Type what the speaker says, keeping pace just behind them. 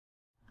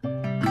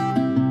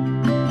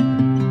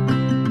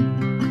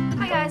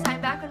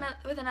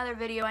another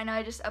video. I know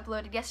I just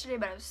uploaded yesterday,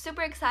 but I was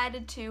super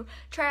excited to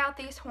try out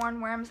these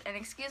hornworms, and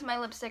excuse my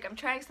lipstick, I'm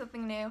trying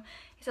something new.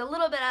 It's a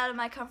little bit out of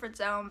my comfort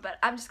zone, but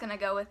I'm just gonna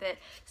go with it.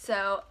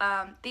 So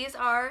these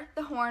are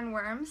the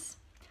hornworms.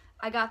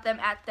 I got them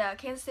at the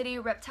Kansas City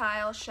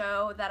Reptile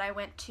show that I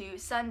went to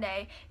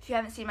Sunday. If you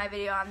haven't seen my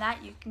video on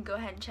that, you can go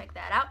ahead and check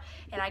that out.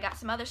 And I got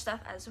some other stuff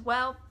as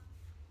well.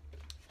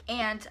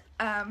 And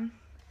I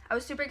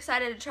was super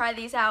excited to try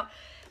these out.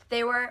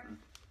 They were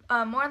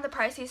more on the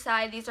pricey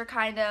side. These are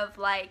kind of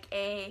like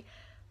a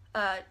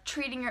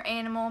treating your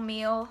animal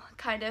meal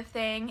kind of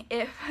thing,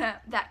 if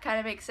that kind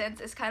of makes sense.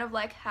 It's kind of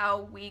like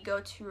how we go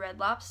to Red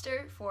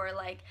Lobster for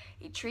like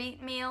a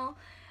treat meal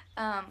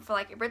for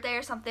like your birthday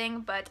or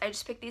something, but I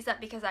just picked these up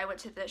because I went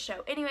to the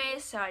show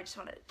anyways, so I just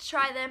wanted to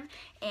try them.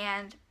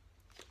 And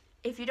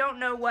if you don't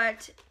know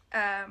what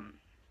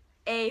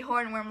a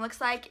hornworm looks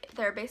like,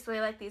 they're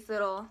basically like these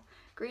little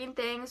green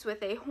things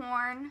with a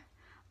horn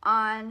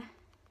on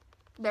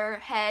their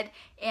head,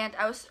 and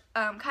I was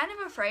kind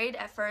of afraid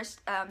at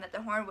first that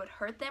the horn would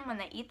hurt them when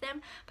they eat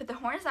them, but the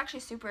horn is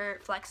actually super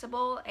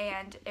flexible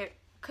and it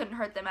couldn't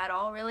hurt them at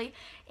all really.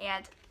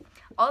 And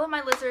all of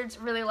my lizards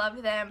really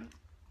loved them.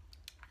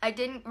 I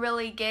didn't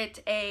really get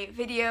a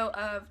video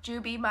of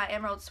Juby, my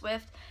emerald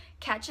swift,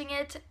 catching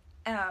it.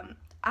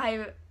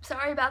 I'm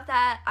sorry about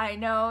that. I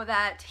know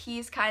that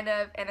he's kind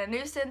of a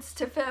nuisance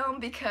to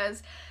film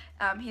because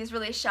he's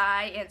really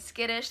shy and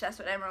skittish. That's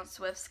what emerald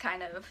swifts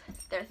kind of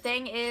their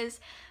thing is.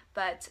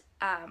 But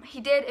he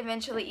did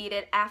eventually eat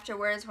it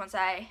afterwards once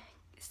I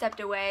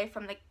stepped away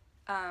from the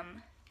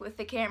with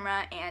the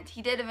camera, and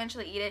he did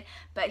eventually eat it,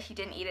 but he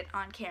didn't eat it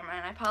on camera,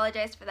 and I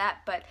apologize for that.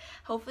 But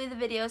hopefully the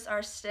videos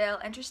are still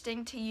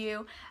interesting to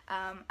you.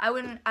 I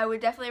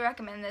would definitely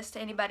recommend this to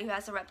anybody who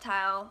has a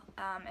reptile,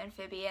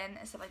 amphibian,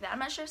 and stuff like that. I'm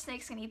not sure if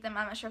snakes can eat them.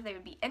 I'm not sure if they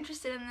would be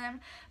interested in them,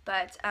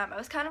 but I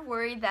was kind of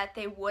worried that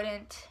they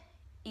wouldn't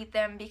eat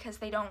them because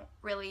they don't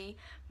really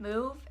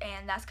move,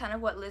 and that's kind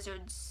of what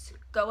lizards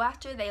go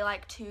after. They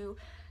like to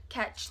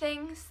catch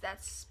things.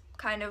 That's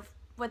kind of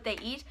what they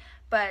eat.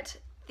 But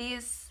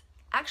these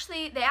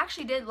they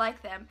actually did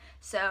like them.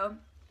 So,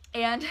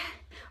 and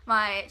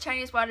my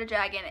Chinese water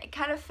dragon, it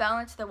kind of fell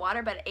into the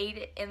water, but it ate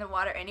it in the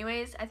water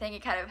anyways. I think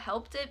it kind of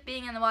helped it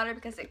being in the water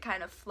because it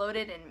kind of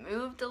floated and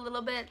moved a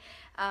little bit.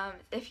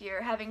 If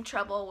you're having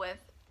trouble with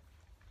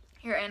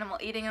your animal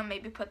eating them,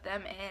 maybe put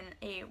them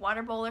in a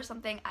water bowl or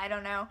something, I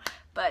don't know,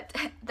 but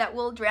that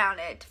will drown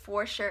it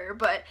for sure.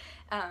 But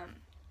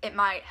it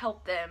might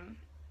help them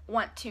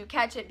want to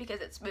catch it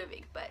because it's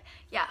moving. But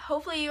yeah,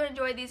 hopefully you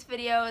enjoyed these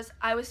videos.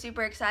 I was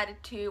super excited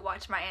to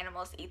watch my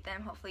animals eat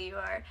them. Hopefully you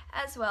are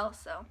as well.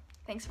 So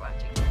thanks for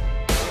watching.